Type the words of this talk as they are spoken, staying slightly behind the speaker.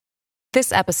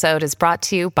This episode is brought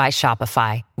to you by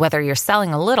Shopify. Whether you're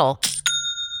selling a little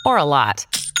or a lot,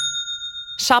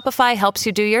 Shopify helps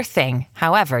you do your thing,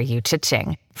 however you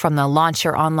cha-ching. From the launch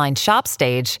your online shop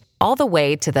stage, all the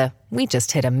way to the we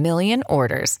just hit 1 million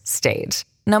orders stage.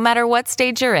 No matter what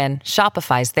stage you're in,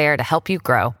 Shopify's there to help you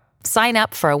grow. Sign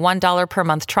up for a $1 per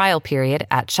month trial period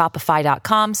at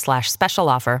shopify.com/special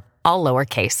offer, all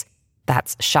lowercase.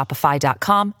 That's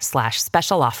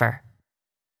shopify.com/special offer.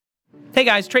 Hey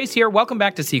guys, Trace here. Welcome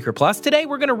back to Seeker Plus. Today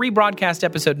we're going to rebroadcast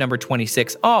episode number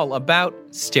 26, all about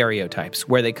stereotypes,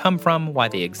 where they come from, why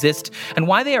they exist, and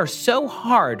why they are so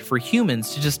hard for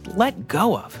humans to just let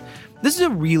go of. This is a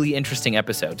really interesting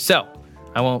episode, so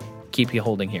I won't keep you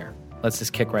holding here. Let's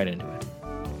just kick right into it.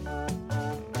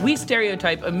 We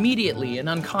stereotype immediately and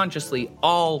unconsciously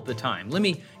all the time. Let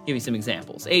me give you some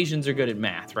examples. Asians are good at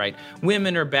math, right?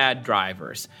 Women are bad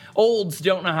drivers. Olds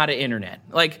don't know how to internet.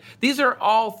 These are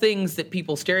all things that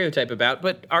people stereotype about,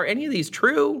 but are any of these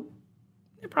true?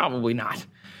 Probably not.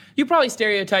 You probably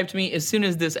stereotyped me as soon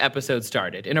as this episode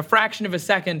started. In a fraction of a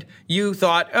second, you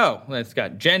thought, oh, well, it's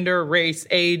got gender, race,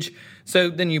 age. So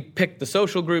then you picked the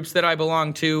social groups that I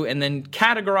belong to and then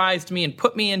categorized me and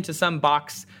put me into some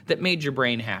box that made your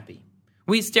brain happy.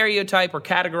 We stereotype or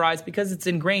categorize because it's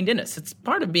ingrained in us. It's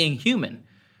part of being human.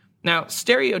 Now,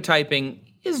 stereotyping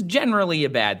is generally a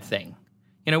bad thing.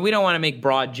 We don't want to make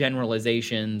broad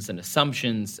generalizations and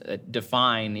assumptions that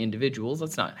define individuals.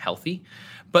 That's not healthy.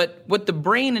 But what the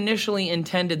brain initially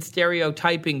intended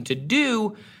stereotyping to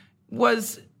do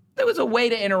was there was a way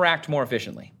to interact more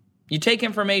efficiently. You take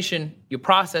information, you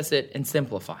process it, and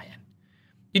simplify it.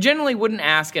 You generally wouldn't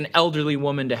ask an elderly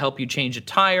woman to help you change a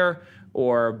tire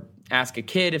or ask a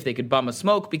kid if they could bum a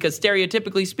smoke because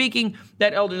stereotypically speaking,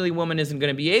 that elderly woman isn't going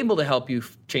to be able to help you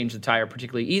change the tire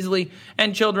particularly easily,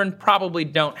 and children probably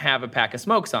don't have a pack of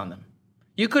smokes on them.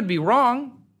 You could be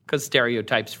wrong, because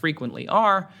stereotypes frequently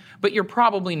are, but you're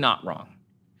probably not wrong.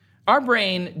 Our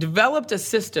brain developed a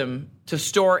system to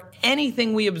store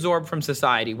anything we absorb from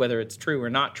society, whether it's true or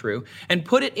not true, and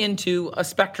put it into a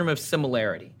spectrum of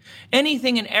similarity.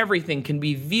 Anything and everything can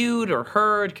be viewed or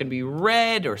heard, can be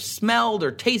read or smelled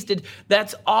or tasted.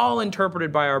 That's all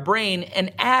interpreted by our brain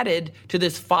and added to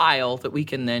this file that we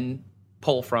can then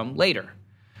pull from later.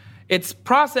 It's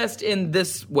processed in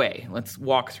this way. Let's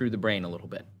walk through the brain a little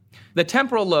bit. The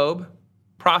temporal lobe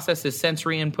processes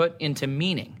sensory input into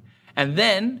meaning, and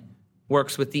then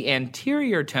works with the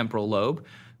anterior temporal lobe,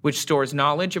 which stores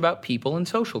knowledge about people and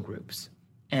social groups.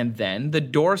 And then the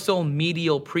dorsal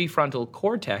medial prefrontal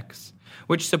cortex,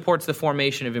 which supports the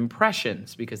formation of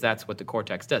impressions, because that's what the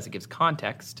cortex does. It gives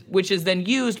context, which is then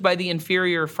used by the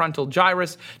inferior frontal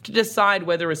gyrus to decide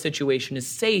whether a situation is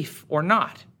safe or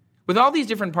not. With all these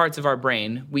different parts of our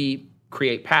brain, we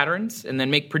create patterns and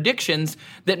then make predictions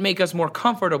that make us more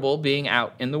comfortable being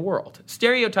out in the world.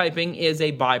 Stereotyping is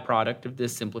a byproduct of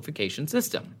this simplification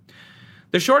system.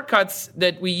 The shortcuts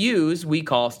that we use, we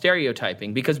call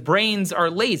stereotyping because brains are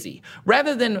lazy.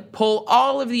 Rather than pull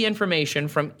all of the information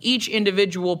from each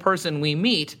individual person we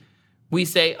meet, we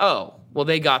say, oh, well,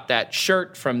 they got that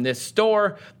shirt from this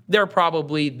store. They're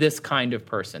probably this kind of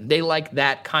person. They like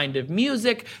that kind of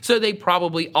music, so they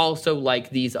probably also like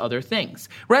these other things.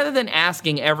 Rather than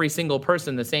asking every single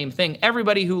person the same thing,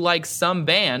 everybody who likes some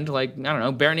band, like,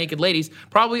 Bare Naked Ladies,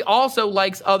 probably also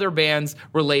likes other bands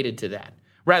related to that.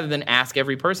 Rather than ask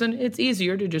every person, it's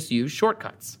easier to just use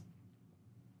shortcuts.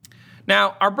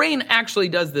 Now, our brain actually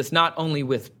does this not only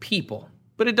with people,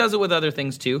 but it does it with other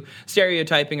things too.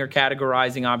 Stereotyping or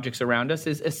categorizing objects around us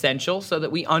is essential so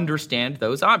that we understand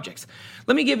those objects.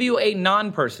 Let me give you a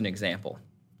non-person example.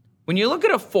 When you look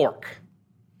at a fork,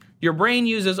 your brain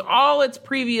uses all its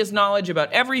previous knowledge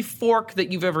about every fork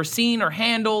that you've ever seen or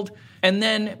handled, and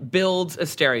then builds a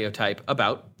stereotype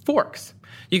about forks.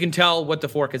 You can tell what the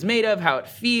fork is made of, how it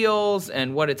feels,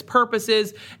 and what its purpose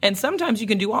is. And sometimes you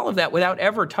can do all of that without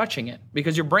ever touching it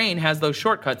because your brain has those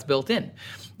shortcuts built in.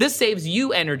 This saves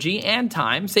you energy and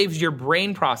time, saves your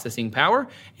brain processing power,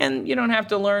 and you don't have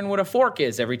to learn what a fork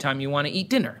is every time you want to eat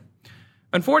dinner.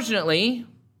 Unfortunately,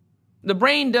 the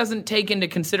brain doesn't take into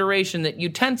consideration that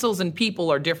utensils and people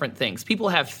are different things. People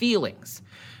have feelings,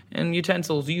 and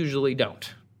utensils usually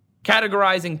don't.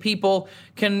 Categorizing people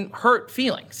can hurt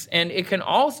feelings, and it can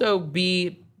also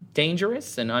be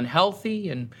dangerous and unhealthy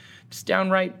and just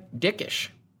downright dickish.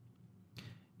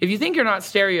 If you think you're not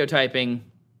stereotyping,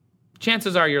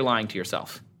 chances are you're lying to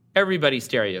yourself. Everybody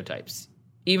stereotypes,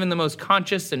 even the most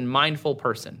conscious and mindful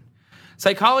person.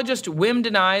 Psychologist Wim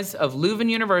Denies of Leuven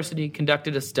University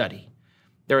conducted a study.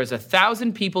 There is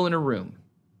 1,000 people in a room,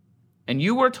 and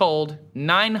you were told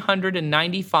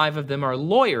 995 of them are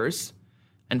lawyers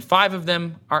and 5 of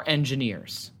them are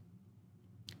engineers.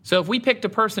 So if we picked a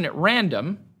person at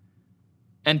random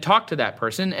and talked to that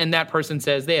person, and that person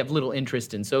says they have little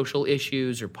interest in social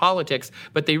issues or politics,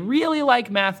 but they really like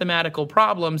mathematical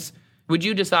problems, would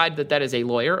you decide that that is a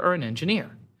lawyer or an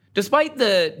engineer? Despite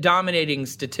the dominating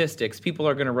statistics, people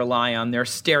are going to rely on their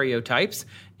stereotypes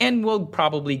and will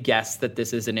probably guess that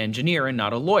this is an engineer and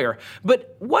not a lawyer.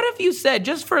 But what if you said,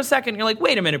 just for a second, you're like,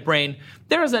 wait a minute, brain,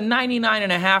 there's a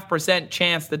 99.5%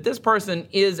 chance that this person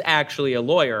is actually a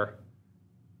lawyer.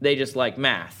 They just like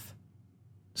math.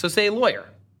 So say lawyer.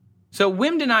 So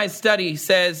Wim Denai's study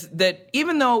says that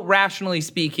even though, rationally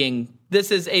speaking,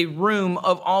 this is a room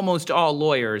of almost all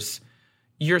lawyers,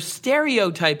 your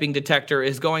stereotyping detector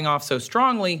is going off so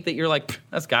strongly that you're like,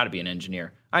 that's got to be an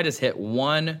engineer. I just hit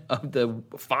one of the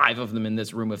 5 of them in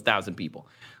this room of 1,000 people.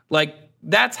 Like,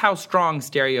 that's how strong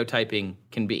stereotyping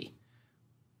can be.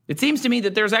 It seems to me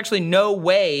that there's actually no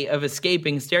way of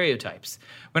escaping stereotypes.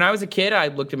 When I was a kid, I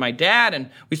looked at my dad and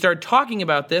we started talking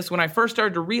about this when I first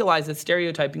started to realize that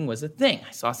stereotyping was a thing.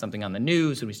 I saw something on the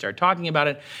news and we started talking about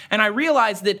it. And I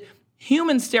realized that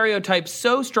humans stereotype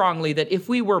so strongly that if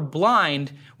we were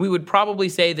blind, we would probably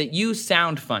say that you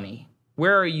sound funny.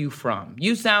 Where are you from?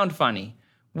 You sound funny.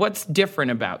 What's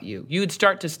different about you? You'd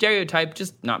start to stereotype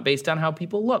just not based on how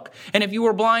people look. And if you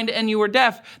were blind and you were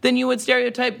deaf, then you would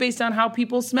stereotype based on how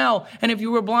people smell. And if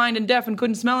you were blind and deaf and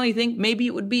couldn't smell anything, maybe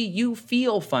it would be you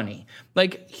feel funny.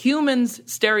 Like, humans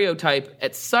stereotype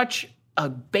at such a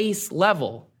base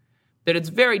level that it's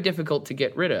very difficult to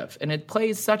get rid of. And it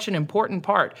plays such an important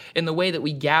part in the way that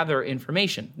we gather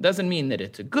information. It doesn't mean that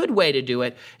it's a good way to do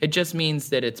it. It just means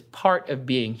that it's part of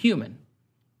being human.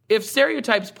 If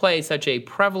stereotypes play such a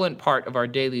prevalent part of our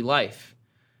daily life,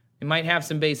 it might have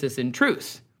some basis in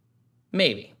truth.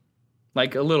 Maybe.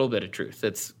 Like a little bit of truth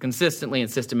that's consistently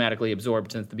and systematically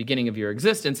absorbed since the beginning of your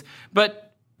existence,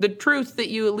 but the truth that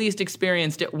you at least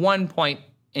experienced at one point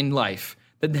in life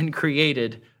that then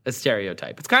created a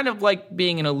stereotype. It's kind of like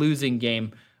being in a losing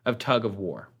game of tug of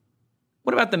war.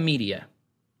 What about the media?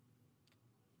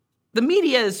 The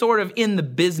media is sort of in the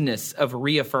business of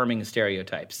reaffirming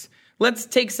stereotypes. Let's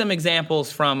take some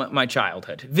examples from my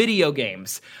childhood. Video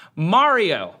games.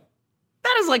 Mario.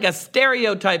 That is like a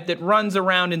stereotype that runs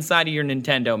around inside of your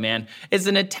Nintendo, man. It's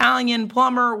an Italian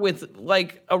plumber with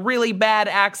like a really bad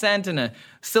accent and a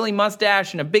silly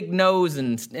mustache and a big nose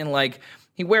and like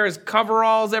he wears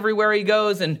coveralls everywhere he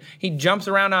goes and he jumps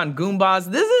around on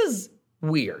Goombas. This is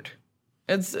weird.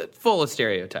 It's full of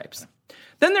stereotypes.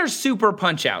 Then there's Super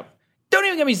Punch-Out! Don't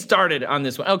even get me started on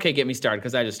this one. Okay, get me started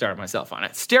because I just started myself on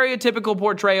it. Stereotypical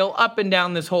portrayal up and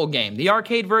down this whole game. The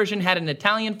arcade version had an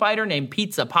Italian fighter named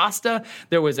Pizza Pasta.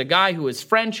 There was a guy who was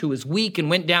French who was weak and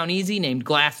went down easy named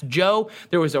Glass Joe.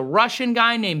 There was a Russian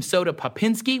guy named Soda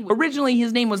Popinski. Originally,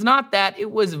 his name was not that.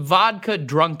 It was Vodka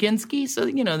Drunkinski. So,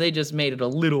 they just made it a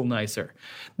little nicer.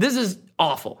 This is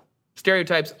awful.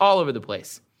 Stereotypes all over the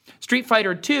place. Street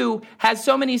Fighter 2 has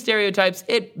so many stereotypes,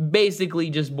 it basically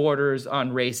just borders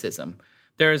on racism.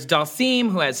 There's Dalsim,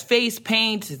 who has face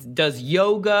paint, does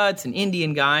yoga, it's an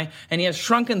Indian guy, and he has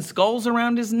shrunken skulls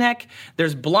around his neck.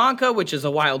 There's Blanca, which is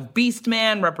a wild beast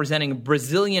man representing a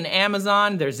Brazilian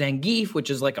Amazon. There's Zangief, which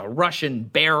is like a Russian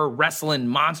bear wrestling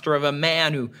monster of a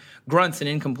man who grunts in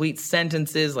incomplete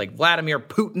sentences like Vladimir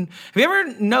Putin. Have you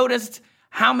ever noticed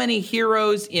how many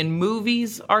heroes in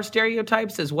movies are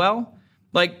stereotypes as well?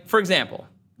 Like, for example,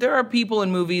 there are people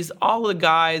in movies, all the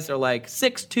guys are like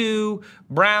 6'2",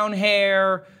 brown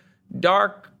hair,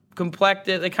 dark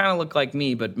complected. They kind of look like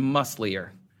me, but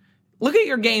musclier. Look at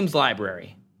your games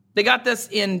library. They got this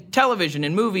in television,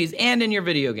 in movies, and in your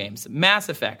video games. Mass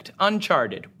Effect,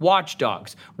 Uncharted, Watch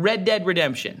Dogs, Red Dead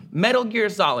Redemption, Metal Gear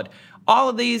Solid. All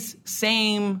of these,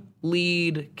 same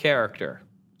lead character,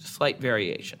 slight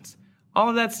variations. All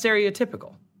of that's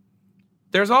stereotypical.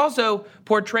 There's also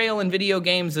portrayal in video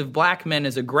games of black men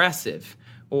as aggressive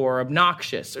or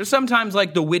obnoxious, or sometimes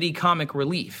like the witty comic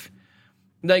relief.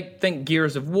 Like, think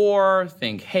Gears of War,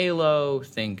 think Halo,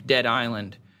 think Dead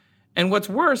Island. And what's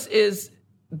worse is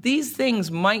these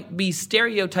things might be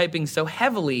stereotyping so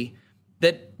heavily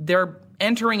that they're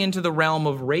entering into the realm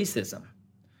of racism.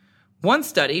 One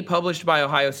study published by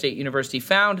Ohio State University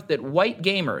found that white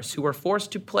gamers who were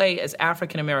forced to play as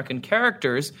African American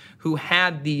characters who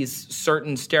had these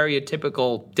certain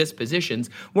stereotypical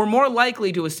dispositions were more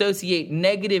likely to associate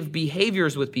negative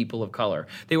behaviors with people of color.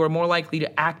 They were more likely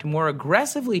to act more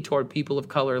aggressively toward people of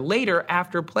color later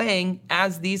after playing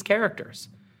as these characters.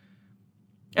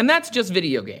 And that's just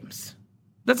video games.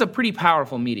 That's a pretty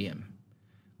powerful medium.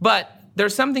 But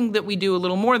there's something that we do a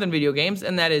little more than video games,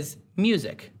 and that is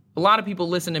music. A lot of people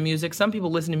listen to music. Some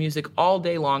people listen to music all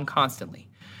day long, constantly.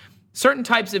 Certain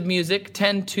types of music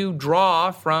tend to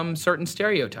draw from certain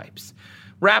stereotypes.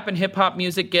 Rap and hip-hop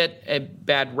music get a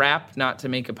bad rap, not to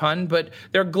make a pun, but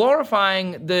they're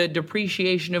glorifying the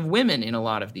depreciation of women in a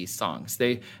lot of these songs.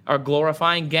 They are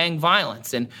glorifying gang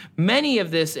violence, and many of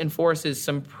this enforces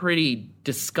some pretty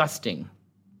disgusting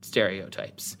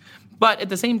stereotypes. But at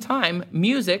the same time,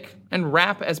 music and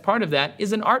rap as part of that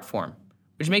is an art form,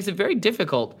 which makes it very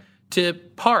difficult to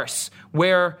parse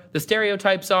where the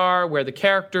stereotypes are, where the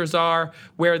characters are,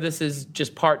 where this is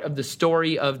just part of the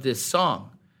story of this song.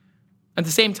 At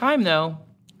the same time, though,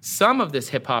 some of this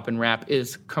hip-hop and rap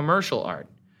is commercial art.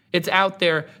 It's out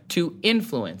there to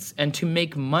influence and to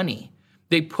make money.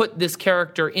 They put this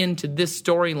character into this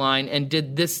storyline and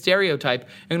did this stereotype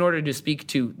in order to speak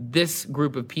to this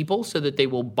group of people so that they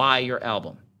will buy your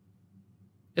album.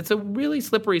 It's a really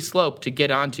slippery slope to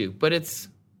get onto, but it's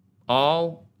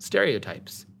all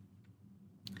stereotypes.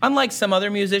 Unlike some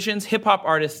other musicians, hip-hop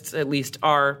artists, at least,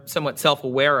 are somewhat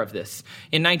self-aware of this.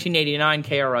 In 1989,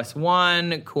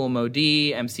 KRS-One, Kool Moe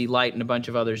Dee, MC Lyte, and a bunch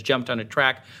of others jumped on a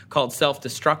track called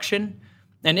Self-Destruction,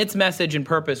 and its message and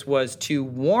purpose was to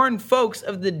warn folks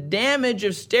of the damage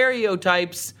of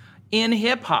stereotypes in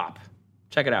hip-hop.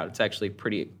 Check it out. It's actually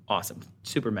pretty awesome.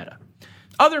 Super meta.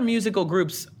 Other musical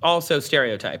groups also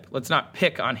stereotype. Let's not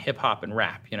pick on hip-hop and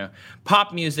rap,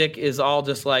 Pop music is all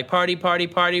just like party, party,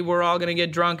 party, we're all going to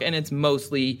get drunk, and it's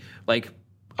mostly like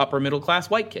upper-middle-class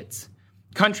white kids.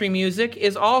 Country music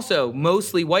is also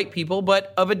mostly white people,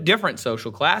 but of a different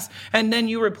social class, and then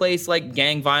you replace like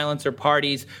gang violence or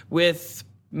parties with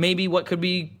maybe what could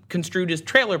be construed as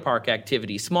trailer park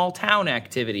activity, small town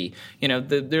activity.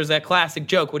 There's that classic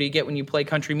joke, what do you get when you play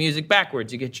country music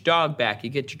backwards? You get your dog back, you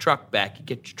get your truck back, you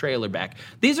get your trailer back.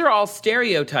 These are all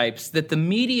stereotypes that the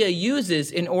media uses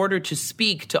in order to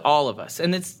speak to all of us.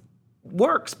 And it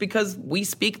works because we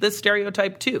speak this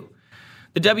stereotype too.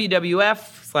 The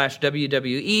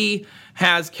WWF/WWE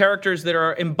has characters that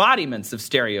are embodiments of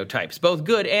stereotypes, both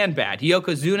good and bad.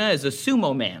 Yokozuna is a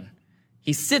sumo man.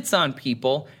 He sits on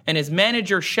people, and his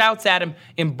manager shouts at him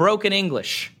in broken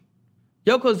English.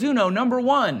 Yokozuna,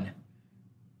 #1.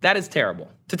 That is terrible.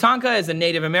 Tatanka is a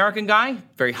Native American guy,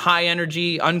 very high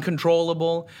energy,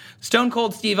 uncontrollable. Stone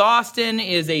Cold Steve Austin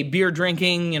is a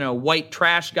beer-drinking, white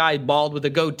trash guy, bald with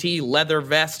a goatee, leather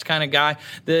vest kind of guy.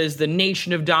 There's the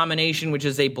Nation of Domination, which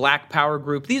is a black power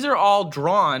group. These are all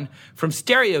drawn from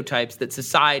stereotypes that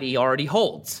society already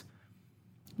holds.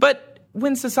 But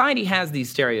when society has these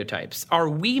stereotypes, are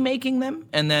we making them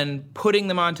and then putting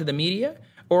them onto the media?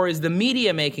 Or is the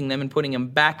media making them and putting them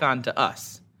back onto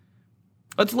us?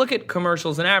 Let's look at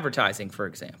commercials and advertising, for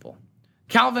example.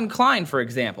 Calvin Klein, for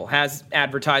example, has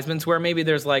advertisements where maybe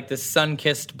there's like this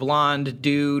sun-kissed blonde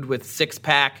dude with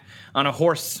six-pack on a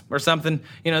horse or something.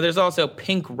 There's also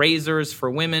pink razors for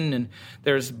women, and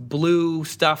there's blue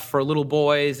stuff for little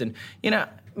boys. And,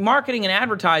 marketing and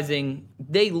advertising,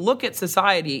 they look at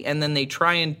society and then they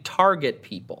try and target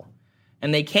people.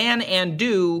 And they can and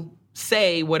do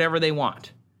say whatever they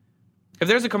want. If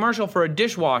there's a commercial for a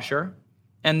dishwasher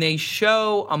and they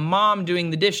show a mom doing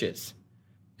the dishes,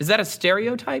 is that a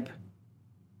stereotype?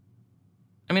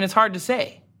 It's hard to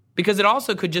say, because it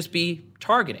also could just be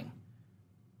targeting.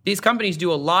 These companies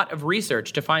do a lot of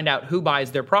research to find out who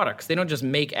buys their products. They don't just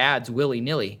make ads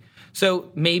willy-nilly.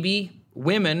 So maybe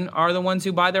women are the ones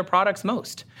who buy their products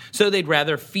most. So they'd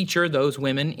rather feature those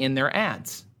women in their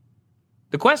ads.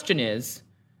 The question is,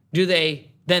 do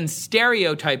they then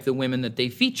stereotype the women that they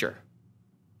feature?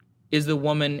 Is the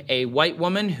woman a white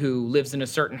woman who lives in a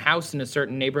certain house in a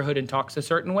certain neighborhood and talks a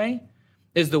certain way?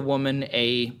 Is the woman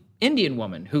a Indian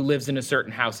woman who lives in a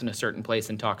certain house in a certain place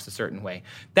and talks a certain way?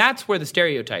 That's where the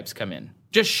stereotypes come in.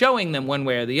 Just showing them one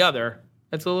way or the other,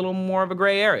 that's a little more of a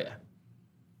gray area.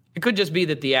 It could just be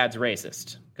that the ad's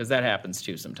racist, because that happens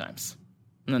too sometimes.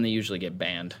 And then they usually get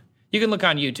banned. You can look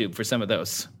on YouTube for some of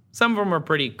those. Some of them are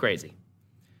pretty crazy.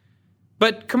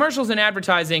 But commercials and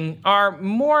advertising are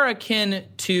more akin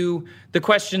to the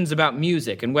questions about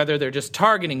music and whether they're just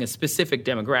targeting a specific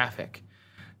demographic.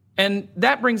 And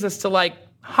that brings us to,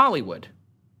 Hollywood.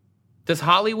 Does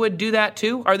Hollywood do that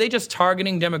too? Are they just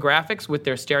targeting demographics with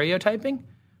their stereotyping?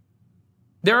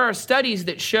 There are studies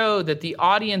that show that the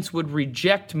audience would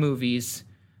reject movies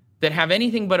that have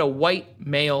anything but a white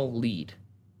male lead.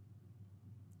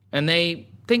 And they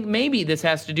think maybe this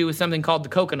has to do with something called the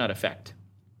coconut effect.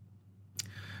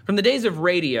 From the days of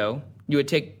radio, you would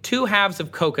take two halves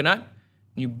of coconut,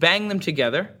 you bang them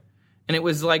together, and it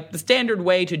was like the standard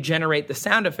way to generate the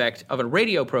sound effect of a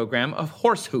radio program of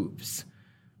horse hooves,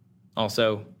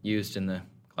 also used in the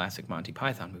classic Monty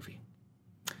Python movie.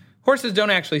 Horses don't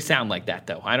actually sound like that,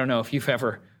 though. I don't know if you've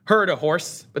ever heard a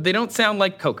horse, but they don't sound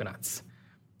like coconuts.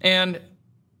 And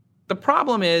the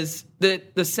problem is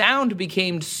that the sound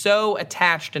became so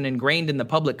attached and ingrained in the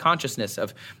public consciousness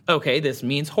of, okay, this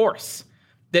means horse,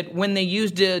 that when they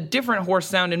used a different horse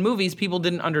sound in movies, people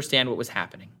didn't understand what was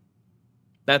happening.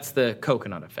 That's the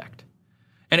coconut effect.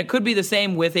 And it could be the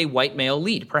same with a white male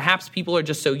lead. Perhaps people are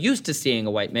just so used to seeing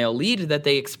a white male lead that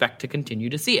they expect to continue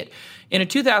to see it. In a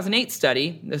 2008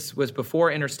 study, this was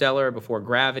before Interstellar, before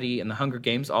Gravity, and The Hunger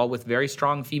Games, all with very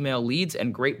strong female leads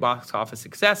and great box office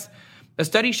success, a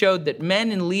study showed that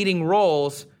men in leading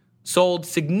roles sold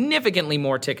significantly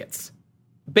more tickets.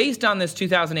 Based on this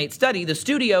 2008 study, the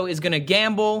studio is going to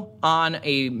gamble on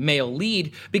a male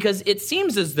lead because it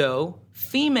seems as though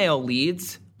female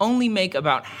leads only make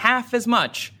about half as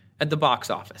much at the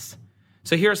box office.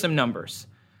 So here are some numbers.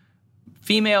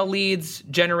 Female leads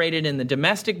generated in the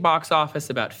domestic box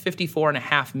office about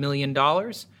 $54.5 million,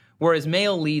 whereas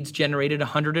male leads generated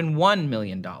 $101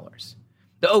 million.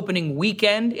 The opening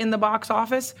weekend in the box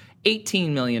office, $18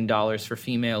 million for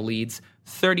female leads,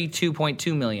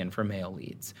 $32.2 million for male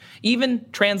leads. Even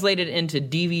translated into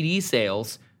DVD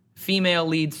sales, female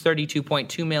leads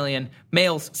 $32.2 million,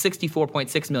 males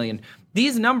 $64.6 million.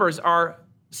 These numbers are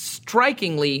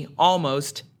strikingly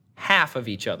almost half of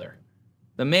each other.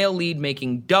 The male lead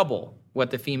making double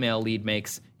what the female lead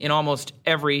makes in almost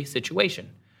every situation.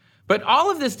 But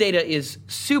all of this data is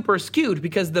super skewed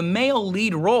because the male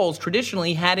lead roles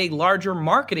traditionally had a larger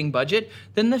marketing budget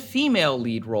than the female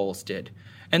lead roles did.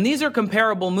 And these are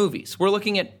comparable movies. We're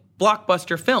looking at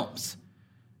blockbuster films.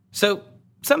 So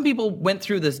some people went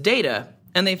through this data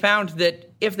and they found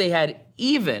that if they had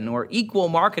even or equal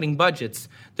marketing budgets,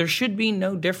 there should be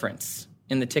no difference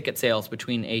in the ticket sales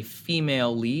between a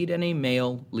female lead and a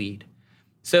male lead.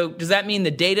 So does that mean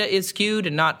the data is skewed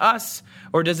and not us?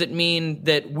 Or does it mean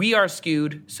that we are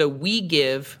skewed so we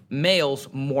give males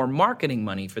more marketing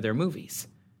money for their movies?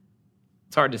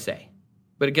 It's hard to say,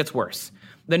 but it gets worse.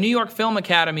 The New York Film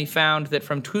Academy found that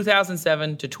from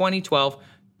 2007 to 2012,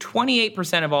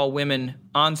 28% of all women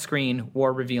on screen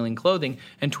wore revealing clothing,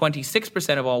 and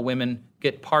 26% of all women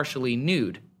get partially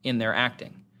nude in their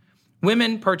acting.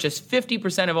 Women purchase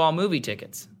 50% of all movie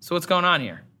tickets. So what's going on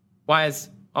here? Why is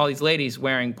all these ladies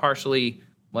wearing partially,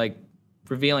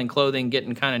 revealing clothing,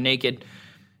 getting kind of naked?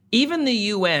 Even the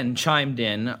UN chimed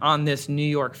in on this New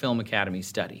York Film Academy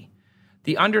study.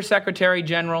 The Undersecretary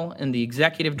General and the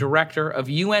Executive Director of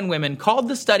UN Women called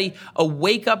the study a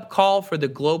wake-up call for the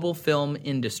global film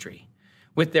industry.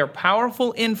 With their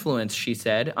powerful influence, she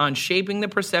said, on shaping the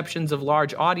perceptions of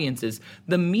large audiences,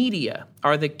 the media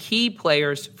are the key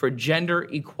players for gender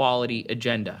equality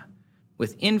agenda.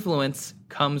 With influence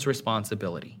comes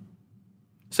responsibility.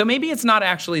 So maybe it's not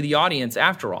actually the audience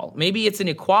after all. Maybe it's an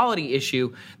equality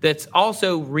issue that's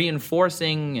also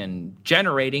reinforcing and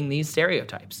generating these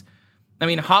stereotypes. I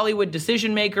mean, Hollywood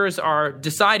decision makers are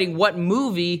deciding what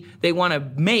movie they want to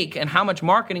make and how much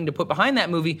marketing to put behind that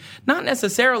movie, not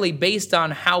necessarily based on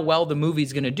how well the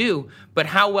movie's going to do, but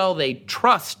how well they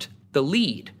trust the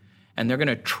lead. And they're going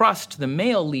to trust the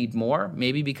male lead more,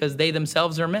 maybe because they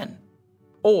themselves are men,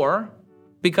 or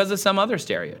because of some other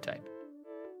stereotype.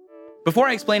 Before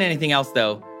I explain anything else,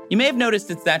 though, you may have noticed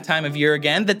it's that time of year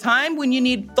again, the time when you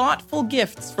need thoughtful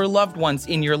gifts for loved ones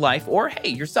in your life, or hey,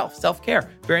 yourself, self-care,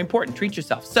 very important, treat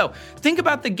yourself. So think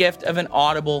about the gift of an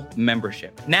Audible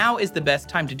membership. Now is the best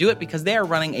time to do it because they are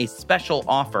running a special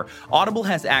offer. Audible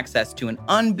has access to an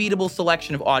unbeatable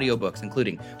selection of audiobooks,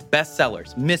 including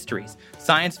bestsellers, mysteries,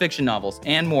 science fiction novels,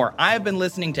 and more. I have been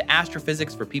listening to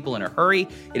Astrophysics for People in a Hurry.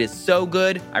 It is so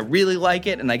good. I really like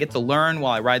it, and I get to learn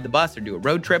while I ride the bus or do a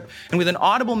road trip. And with an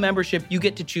Audible membership, you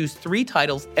get to choose 3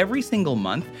 titles every single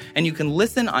month, and you can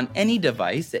listen on any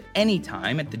device at any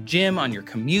time, at the gym, on your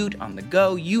commute, on the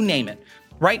go, you name it.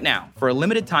 Right now, for a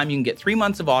limited time, you can get 3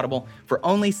 months of Audible for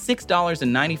only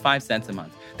 $6.95 a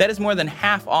month. That is more than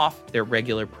half off their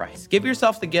regular price. Give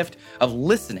yourself the gift of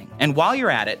listening, and while you're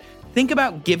at it, think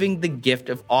about giving the gift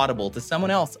of Audible to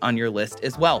someone else on your list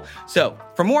as well. So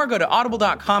for more, go to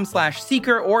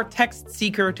audible.com/seeker or text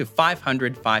seeker to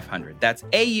 500-500. That's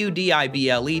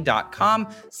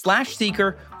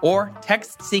audible.com/seeker or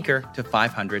text seeker to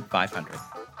 500-500.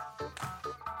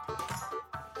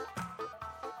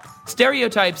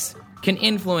 Stereotypes can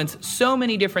influence so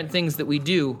many different things that we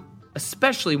do,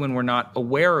 especially when we're not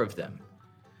aware of them.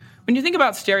 When you think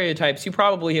about stereotypes, you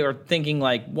probably are thinking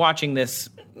watching this,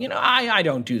 I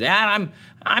don't do that.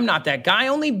 I'm not that guy.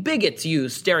 Only bigots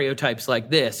use stereotypes like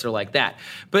this or like that.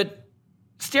 But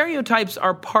stereotypes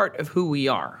are part of who we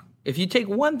are. If you take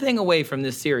one thing away from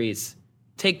this series,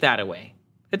 take that away.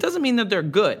 It doesn't mean that they're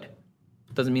good.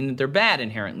 It doesn't mean that they're bad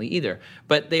inherently either.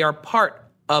 But they are part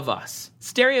of us.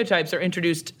 Stereotypes are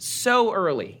introduced so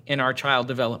early in our child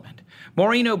development.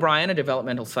 Maureen O'Brien, a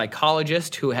developmental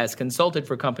psychologist who has consulted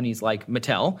for companies like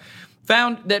Mattel,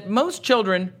 found that most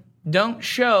children don't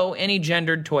show any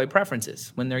gendered toy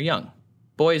preferences when they're young.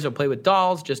 Boys will play with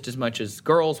dolls just as much as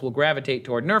girls will gravitate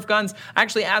toward Nerf guns. I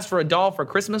actually asked for a doll for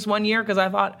Christmas one year because I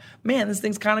thought, man, this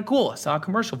thing's kind of cool. I saw a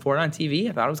commercial for it on TV.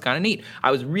 I thought it was kind of neat.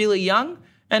 I was really young,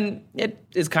 and it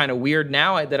is kind of weird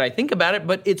now that I think about it,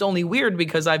 but it's only weird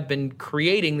because I've been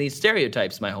creating these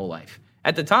stereotypes my whole life.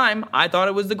 At the time, I thought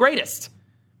it was the greatest.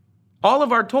 All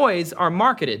of our toys are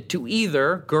marketed to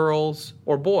either girls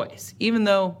or boys, even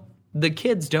though the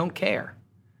kids don't care.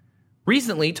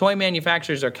 Recently, toy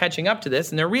manufacturers are catching up to this,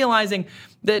 and they're realizing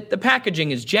that the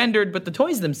packaging is gendered, but the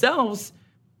toys themselves,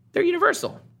 they're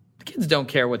universal. The kids don't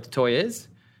care what the toy is.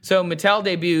 So Mattel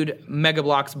debuted Mega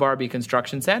Bloks Barbie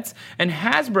construction sets, and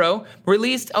Hasbro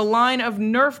released a line of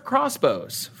Nerf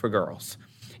crossbows for girls.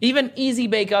 Even easy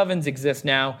bake ovens exist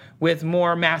now with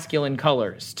more masculine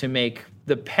colors to make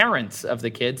the parents of the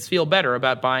kids feel better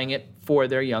about buying it for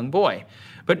their young boy.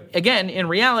 But again, in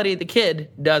reality, the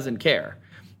kid doesn't care.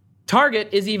 Target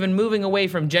is even moving away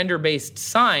from gender-based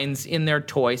signs in their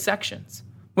toy sections.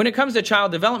 When it comes to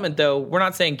child development, though, we're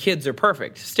not saying kids are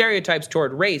perfect. Stereotypes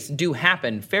toward race do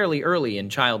happen fairly early in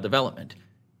child development.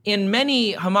 In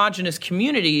many homogenous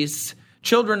communities,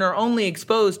 children are only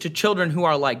exposed to children who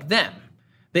are like them.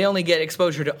 They only get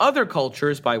exposure to other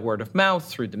cultures by word of mouth,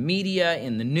 through the media,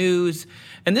 in the news.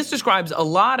 And this describes a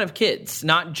lot of kids,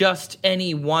 not just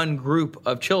any one group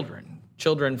of children.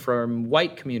 Children from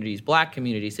white communities, black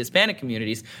communities, Hispanic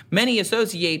communities, many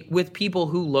associate with people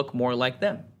who look more like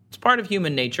them. It's part of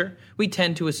human nature. We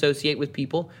tend to associate with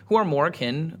people who are more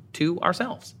akin to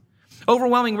ourselves.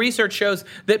 Overwhelming research shows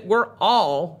that we're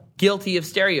all guilty of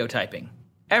stereotyping.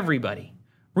 Everybody.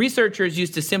 Researchers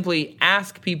used to simply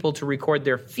ask people to record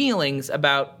their feelings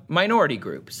about minority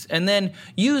groups and then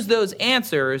use those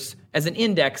answers as an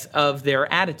index of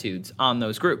their attitudes on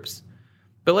those groups.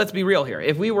 But let's be real here.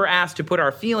 If we were asked to put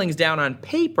our feelings down on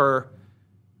paper,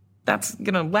 that's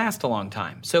going to last a long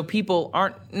time. So people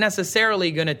aren't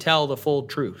necessarily going to tell the full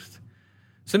truth.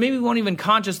 So maybe we won't even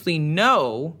consciously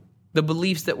know the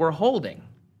beliefs that we're holding.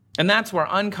 And that's where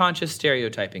unconscious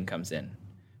stereotyping comes in.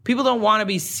 People don't want to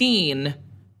be seen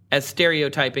as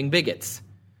stereotyping bigots.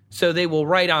 So they will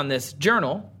write on this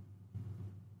journal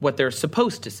what they're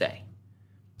supposed to say.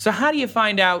 So how do you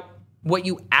find out what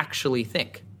you actually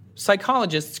think?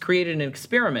 Psychologists created an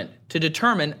experiment to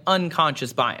determine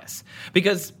unconscious bias,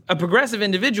 because a progressive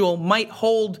individual might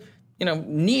hold,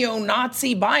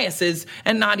 neo-Nazi biases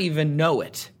and not even know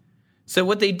it. So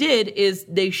what they did is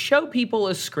they show people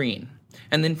a screen,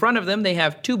 and in front of them they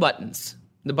have two buttons.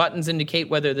 The buttons indicate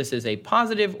whether this is a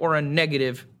positive or a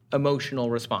negative emotional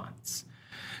response.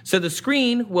 So the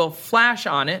screen will flash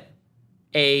on it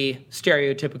a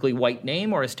stereotypically white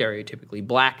name or a stereotypically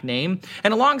black name,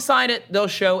 and alongside it, they'll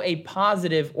show a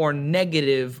positive or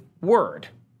negative word.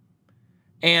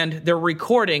 And they're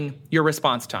recording your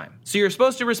response time. So you're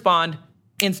supposed to respond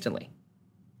instantly.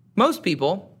 Most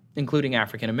people, including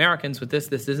African Americans with this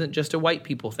isn't just a white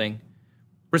people thing,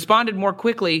 responded more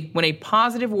quickly when a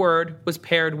positive word was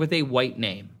paired with a white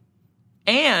name,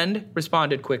 and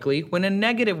responded quickly when a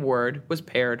negative word was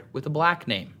paired with a black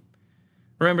name.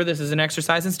 Remember, this is an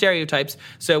exercise in stereotypes,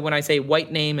 so when I say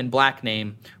white name and black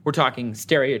name, we're talking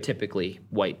stereotypically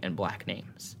white and black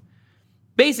names.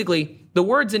 Basically, the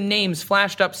words and names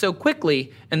flashed up so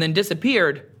quickly and then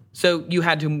disappeared, so you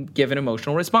had to give an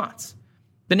emotional response.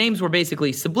 The names were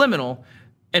basically subliminal,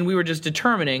 and we were just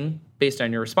determining, based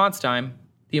on your response time,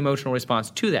 the emotional response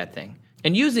to that thing.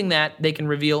 And using that, they can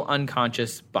reveal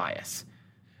unconscious bias.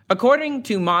 According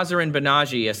to Mahzarin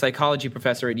Banaji, a psychology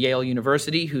professor at Yale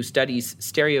University who studies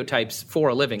stereotypes for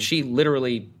a living, she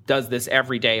literally does this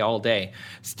every day, all day,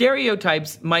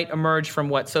 stereotypes might emerge from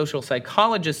what social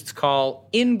psychologists call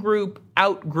in-group,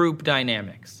 out-group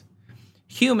dynamics.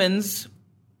 Humans,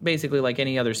 basically like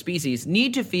any other species,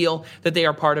 need to feel that they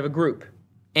are part of a group.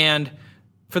 And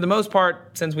for the most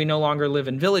part, since we no longer live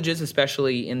in villages,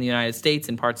 especially in the United States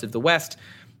and parts of the West,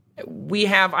 we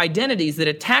have identities that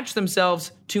attach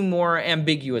themselves to more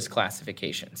ambiguous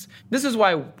classifications. This is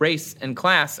why race and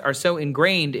class are so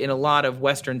ingrained in a lot of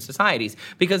Western societies,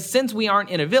 because since we aren't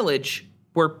in a village,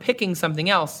 we're picking something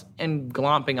else and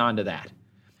glomping onto that.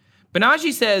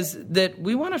 Banaji says that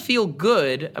we want to feel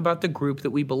good about the group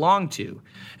that we belong to,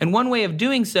 and one way of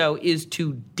doing so is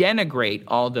to denigrate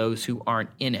all those who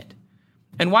aren't in it.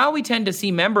 And while we tend to see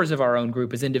members of our own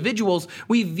group as individuals,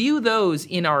 we view those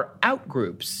in our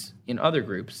out-groups, in other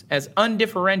groups, as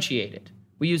undifferentiated.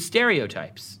 We use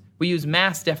stereotypes. We use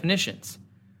mass definitions.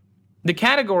 The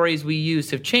categories we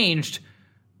use have changed,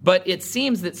 but it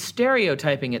seems that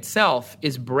stereotyping itself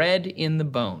is bred in the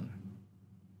bone.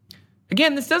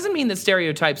 Again, this doesn't mean that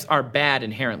stereotypes are bad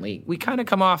inherently. We kind of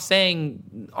come off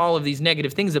saying all of these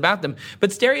negative things about them,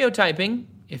 but stereotyping,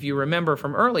 if you remember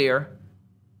from earlier,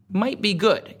 might be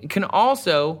good. It can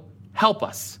also help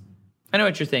us. I know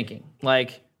what you're thinking.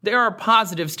 Like, there are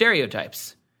positive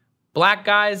stereotypes. Black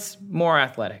guys, more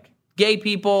athletic. Gay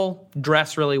people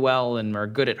dress really well and are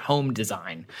good at home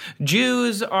design.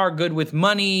 Jews are good with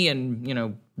money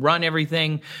and, run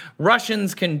everything.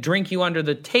 Russians can drink you under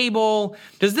the table.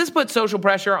 Does this put social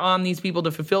pressure on these people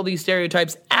to fulfill these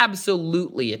stereotypes?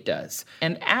 Absolutely it does.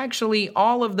 And actually,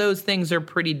 all of those things are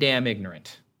pretty damn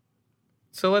ignorant.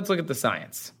 So let's look at the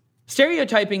science.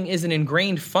 Stereotyping is an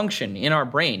ingrained function in our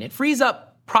brain. It frees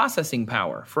up processing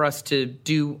power for us to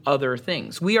do other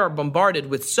things. We are bombarded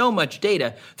with so much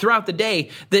data throughout the day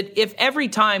that if every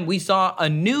time we saw a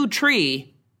new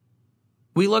tree,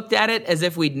 we looked at it as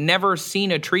if we'd never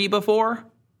seen a tree before,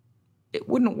 it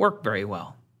wouldn't work very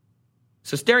well.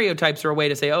 So stereotypes are a way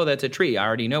to say, oh, that's a tree. I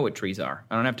already know what trees are.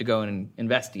 I don't have to go and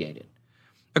investigate it.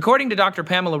 According to Dr.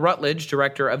 Pamela Rutledge,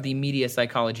 director of the Media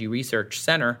Psychology Research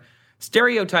Center,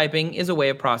 stereotyping is a way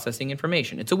of processing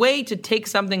information. It's a way to take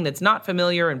something that's not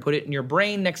familiar and put it in your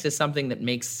brain next to something that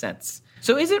makes sense.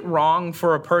 So is it wrong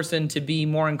for a person to be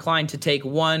more inclined to take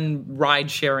one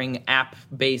ride-sharing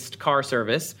app-based car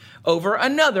service over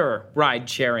another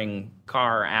ride-sharing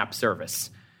car app service?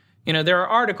 There are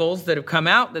articles that have come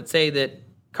out that say that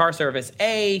car service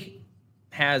A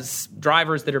has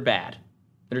drivers that are bad,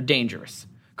 that are dangerous.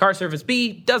 Car service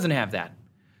B doesn't have that.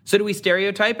 So do we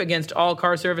stereotype against all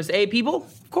car service A people?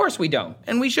 Of course we don't,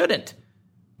 and we shouldn't.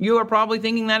 You are probably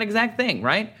thinking that exact thing,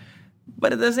 right?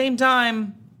 But at the same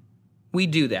time, we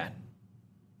do that.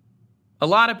 A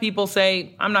lot of people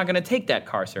say, I'm not going to take that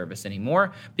car service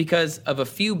anymore because of a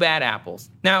few bad apples.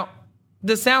 Now,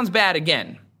 this sounds bad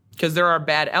again, because there are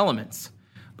bad elements,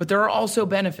 but there are also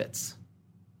benefits.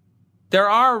 There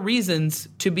are reasons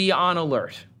to be on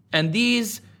alert, and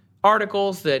these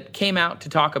articles that came out to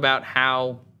talk about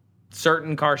how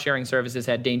certain car-sharing services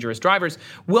had dangerous drivers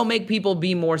will make people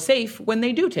be more safe when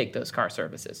they do take those car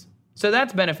services. So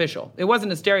that's beneficial. It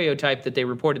wasn't a stereotype that they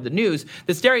reported the news.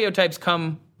 The stereotypes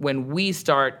come when we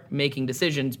start making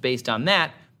decisions based on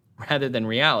that rather than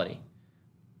reality.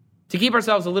 To keep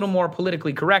ourselves a little more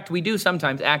politically correct, we do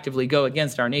sometimes actively go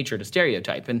against our nature to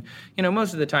stereotype. And,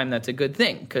 most of the time that's a good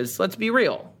thing, because let's be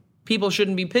real. People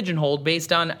shouldn't be pigeonholed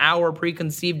based on our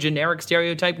preconceived generic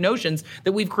stereotype notions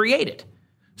that we've created.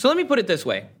 So let me put it this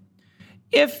way.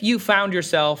 If you found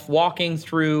yourself walking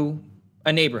through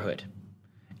a neighborhood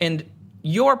and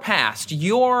your past,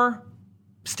 your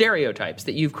stereotypes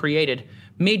that you've created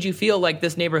made you feel like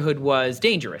this neighborhood was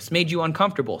dangerous, made you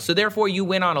uncomfortable, so therefore you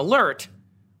went on alert,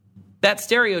 that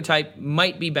stereotype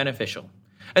might be beneficial,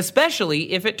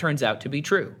 especially if it turns out to be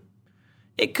true.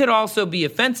 It could also be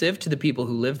offensive to the people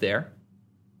who live there,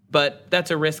 but that's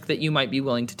a risk that you might be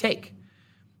willing to take.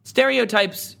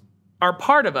 Stereotypes are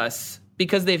part of us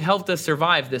because they've helped us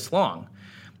survive this long.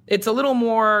 It's a little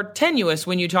more tenuous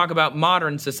when you talk about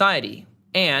modern society.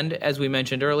 And, as we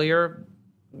mentioned earlier,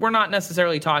 we're not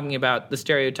necessarily talking about the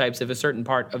stereotypes of a certain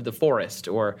part of the forest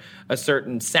or a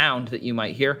certain sound that you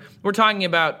might hear. We're talking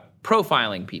about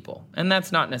profiling people, and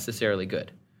that's not necessarily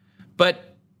good.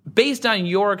 But based on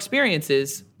your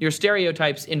experiences, your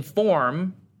stereotypes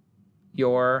inform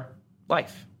your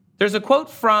life. There's a quote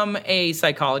from a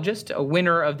psychologist, a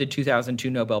winner of the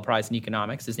 2002 Nobel Prize in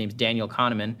Economics. His name's Daniel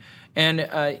Kahneman.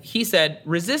 And he said,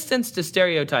 resistance to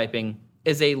stereotyping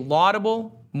is a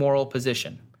laudable moral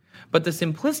position. But the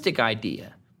simplistic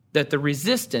idea that the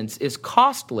resistance is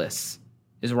costless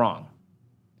is wrong.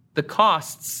 The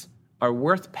costs are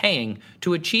worth paying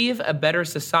to achieve a better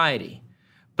society.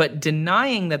 But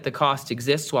denying that the cost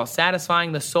exists while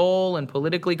satisfying the soul and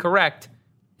politically correct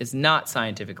is not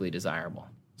scientifically desirable.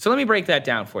 So let me break that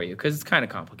down for you, because it's kind of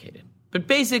complicated. But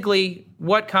basically,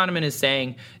 what Kahneman is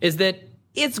saying is that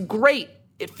it's great.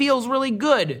 It feels really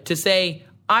good to say,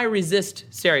 I resist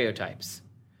stereotypes.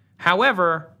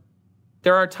 However,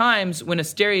 there are times when a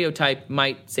stereotype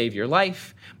might save your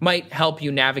life, might help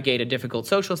you navigate a difficult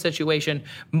social situation,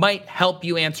 might help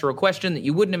you answer a question that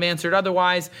you wouldn't have answered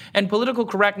otherwise, and political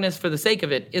correctness for the sake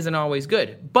of it isn't always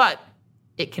good. But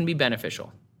it can be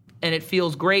beneficial. And it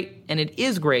feels great, and it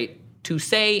is great to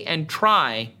say and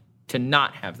try to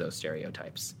not have those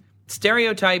stereotypes.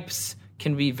 Stereotypes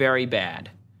can be very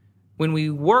bad. When we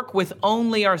work with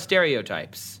only our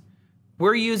stereotypes,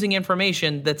 we're using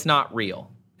information that's not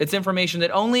real. It's information that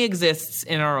only exists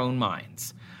in our own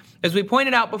minds. As we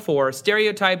pointed out before,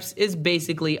 stereotypes is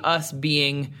basically us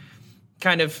being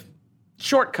kind of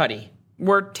shortcutty.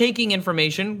 We're taking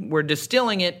information, we're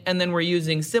distilling it, and then we're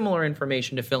using similar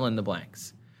information to fill in the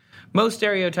blanks. Most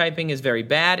stereotyping is very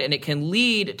bad, and it can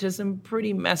lead to some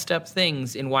pretty messed up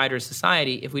things in wider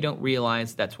society if we don't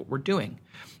realize that's what we're doing.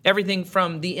 Everything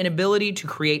from the inability to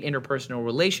create interpersonal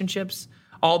relationships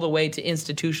all the way to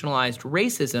institutionalized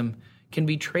racism can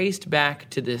be traced back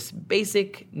to this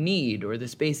basic need or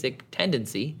this basic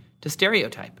tendency to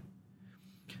stereotype.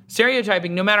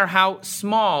 Stereotyping, no matter how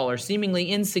small or seemingly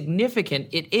insignificant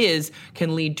it is,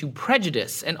 can lead to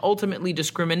prejudice and ultimately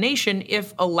discrimination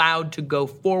if allowed to go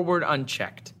forward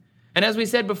unchecked. And as we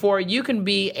said before, you can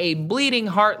be a bleeding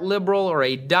heart liberal or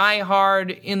a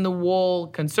die-hard, in-the-wool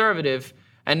conservative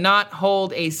and not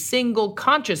hold a single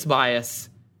conscious bias,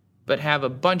 but have a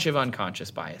bunch of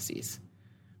unconscious biases.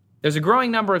 There's a growing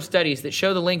number of studies that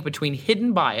show the link between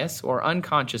hidden bias or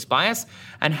unconscious bias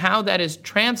and how that is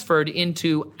transferred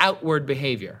into outward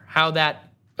behavior, how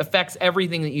that affects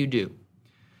everything that you do.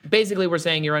 Basically, we're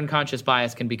saying your unconscious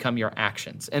bias can become your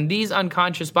actions. And these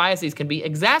unconscious biases can be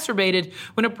exacerbated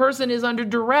when a person is under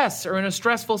duress or in a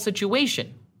stressful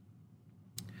situation.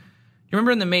 You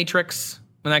remember in The Matrix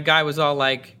when that guy was all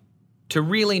like, to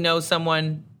really know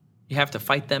someone, you have to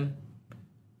fight them?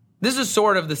 This is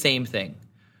sort of the same thing.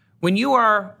 When you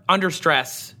are under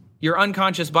stress, your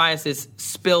unconscious biases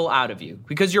spill out of you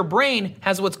because your brain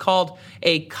has what's called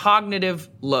a cognitive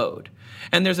load.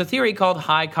 And there's a theory called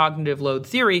high cognitive load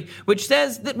theory, which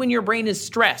says that when your brain is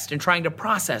stressed and trying to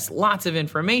process lots of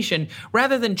information,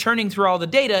 rather than churning through all the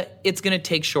data, it's going to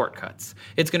take shortcuts.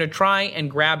 It's going to try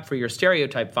and grab for your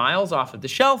stereotype files off of the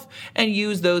shelf and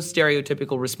use those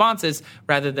stereotypical responses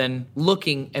rather than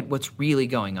looking at what's really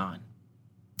going on.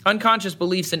 Unconscious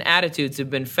beliefs and attitudes have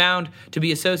been found to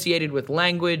be associated with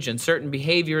language and certain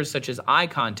behaviors such as eye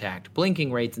contact,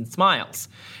 blinking rates, and smiles,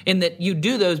 in that you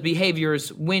do those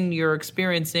behaviors when you're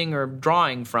experiencing or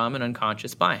drawing from an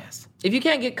unconscious bias. If you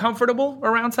can't get comfortable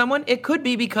around someone, it could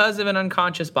be because of an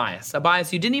unconscious bias, a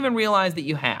bias you didn't even realize that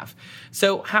you have.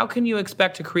 So how can you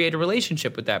expect to create a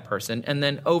relationship with that person and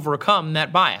then overcome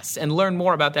that bias and learn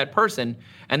more about that person?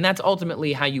 And that's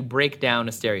ultimately how you break down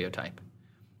a stereotype.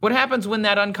 What happens when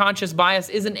that unconscious bias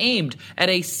isn't aimed at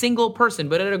a single person,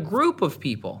 but at a group of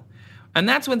people? And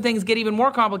that's when things get even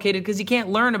more complicated because you can't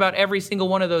learn about every single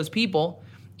one of those people.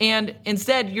 And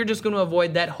instead, you're just going to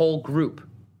avoid that whole group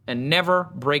and never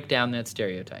break down that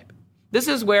stereotype. This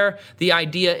is where the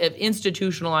idea of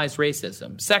institutionalized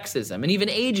racism, sexism, and even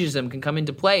ageism can come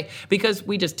into play because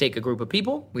we just take a group of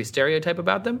people, we stereotype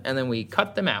about them, and then we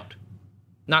cut them out.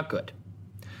 Not good.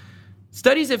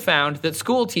 Studies have found that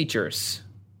school teachers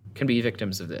can be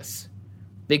victims of this.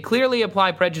 They clearly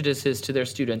apply prejudices to their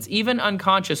students, even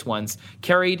unconscious ones,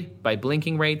 carried by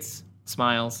blinking rates,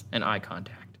 smiles, and eye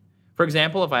contact. For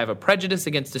example, if I have a prejudice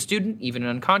against a student, even an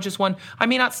unconscious one, I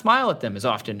may not smile at them as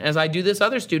often as I do this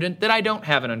other student that I don't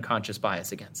have an unconscious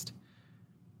bias against.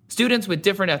 Students with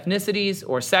different ethnicities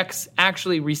or sex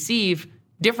actually receive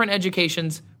different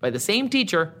educations by the same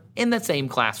teacher in the same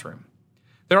classroom.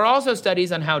 There are also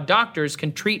studies on how doctors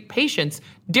can treat patients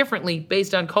differently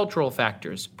based on cultural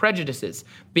factors, prejudices,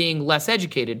 being less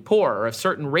educated, poor, or of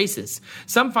certain races.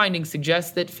 Some findings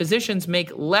suggest that physicians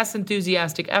make less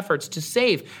enthusiastic efforts to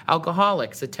save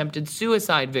alcoholics, attempted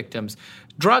suicide victims,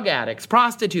 drug addicts,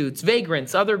 prostitutes,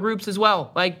 vagrants, other groups as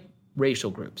well, like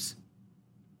racial groups.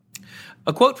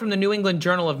 A quote from the New England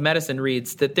Journal of Medicine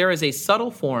reads that there is a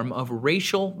subtle form of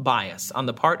racial bias on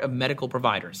the part of medical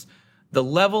providers. The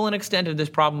level and extent of this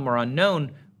problem are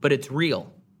unknown, but it's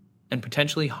real and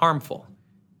potentially harmful,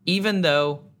 even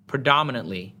though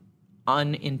predominantly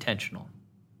unintentional.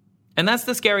 And that's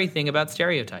the scary thing about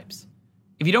stereotypes.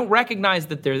 If you don't recognize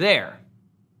that they're there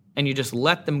and you just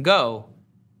let them go,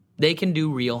 they can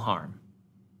do real harm.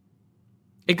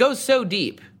 It goes so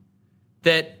deep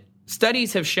that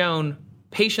studies have shown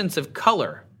patients of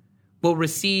color will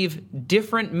receive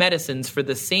different medicines for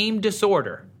the same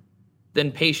disorder than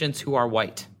patients who are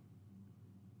white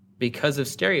because of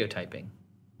stereotyping,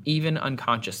 even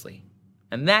unconsciously.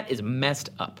 And that is messed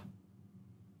up.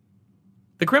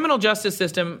 The criminal justice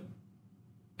system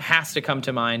has to come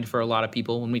to mind for a lot of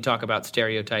people when we talk about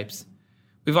stereotypes.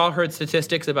 We've all heard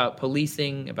statistics about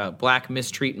policing, about black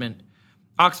mistreatment.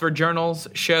 Oxford Journals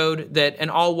showed that an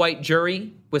all-white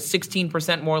jury was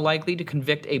 16% more likely to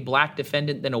convict a black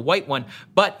defendant than a white one.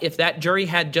 But if that jury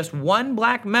had just one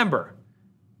black member,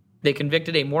 they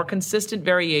convicted a more consistent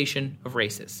variation of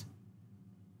races.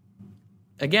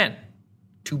 Again,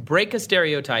 to break a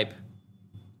stereotype,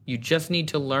 you just need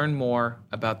to learn more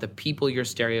about the people you're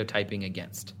stereotyping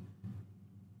against.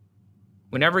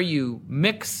 whenever you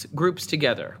mix groups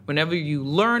together, whenever you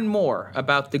learn more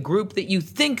about the group that you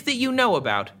think that you know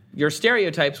about, your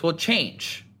stereotypes will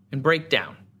change and break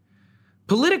down.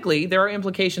 Politically, there are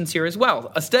implications here as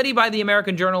well. A study by the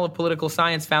American Journal of Political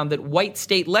Science found that white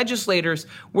state legislators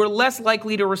were less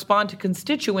likely to respond to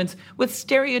constituents with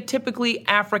stereotypically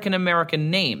African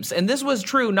American names. And this was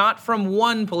true not from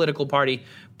one political party,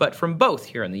 but from both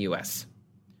here in the U.S.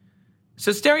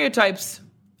 So stereotypes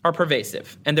are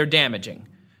pervasive, and they're damaging.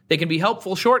 They can be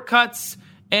helpful shortcuts,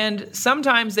 and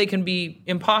sometimes they can be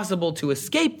impossible to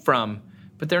escape from,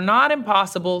 but they're not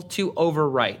impossible to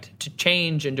overwrite, to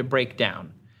change, and to break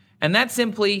down. And that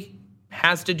simply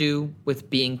has to do with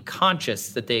being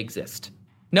conscious that they exist.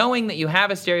 Knowing that you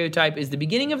have a stereotype is the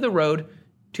beginning of the road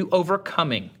to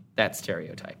overcoming that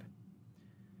stereotype.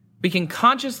 We can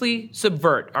consciously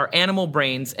subvert our animal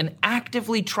brains and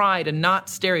actively try to not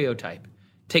stereotype.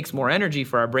 It takes more energy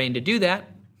for our brain to do that,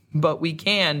 but we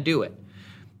can do it.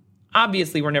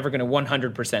 Obviously, we're never going to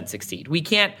 100% succeed. We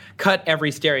can't cut every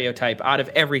stereotype out of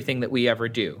everything that we ever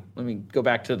do. Let me go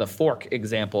back to the fork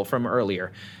example from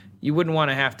earlier. You wouldn't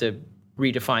want to have to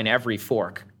redefine every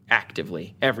fork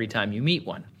actively every time you meet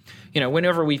one.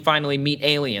 Whenever we finally meet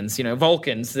aliens,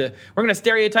 Vulcans, we're going to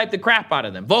stereotype the crap out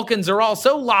of them. Vulcans are all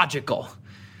so logical.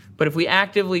 But if we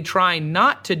actively try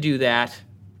not to do that,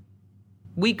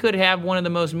 we could have one of the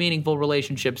most meaningful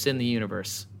relationships in the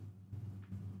universe.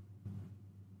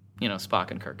 Spock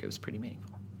and Kirk, it was pretty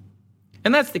meaningful.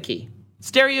 And that's the key.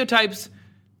 Stereotypes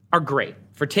are great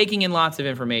for taking in lots of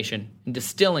information and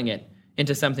distilling it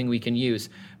into something we can use.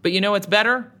 But what's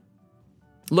better?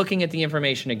 Looking at the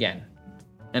information again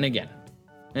and again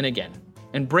and again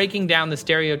and breaking down the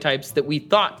stereotypes that we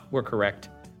thought were correct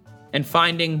and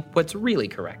finding what's really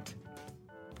correct.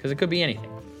 Because it could be anything.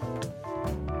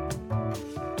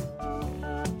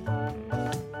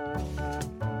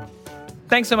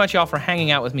 Thanks so much, y'all, for hanging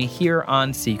out with me here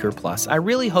on Seeker Plus. I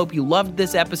really hope you loved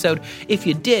this episode. If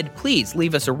you did, please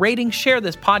leave us a rating, share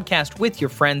this podcast with your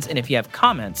friends, and if you have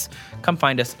comments, come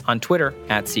find us on Twitter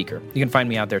 @Seeker. You can find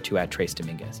me out there too @Trace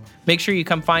Dominguez. Make sure you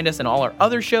come find us in all our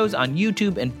other shows on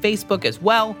YouTube and Facebook as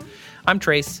well. I'm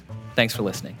Trace. Thanks for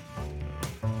listening.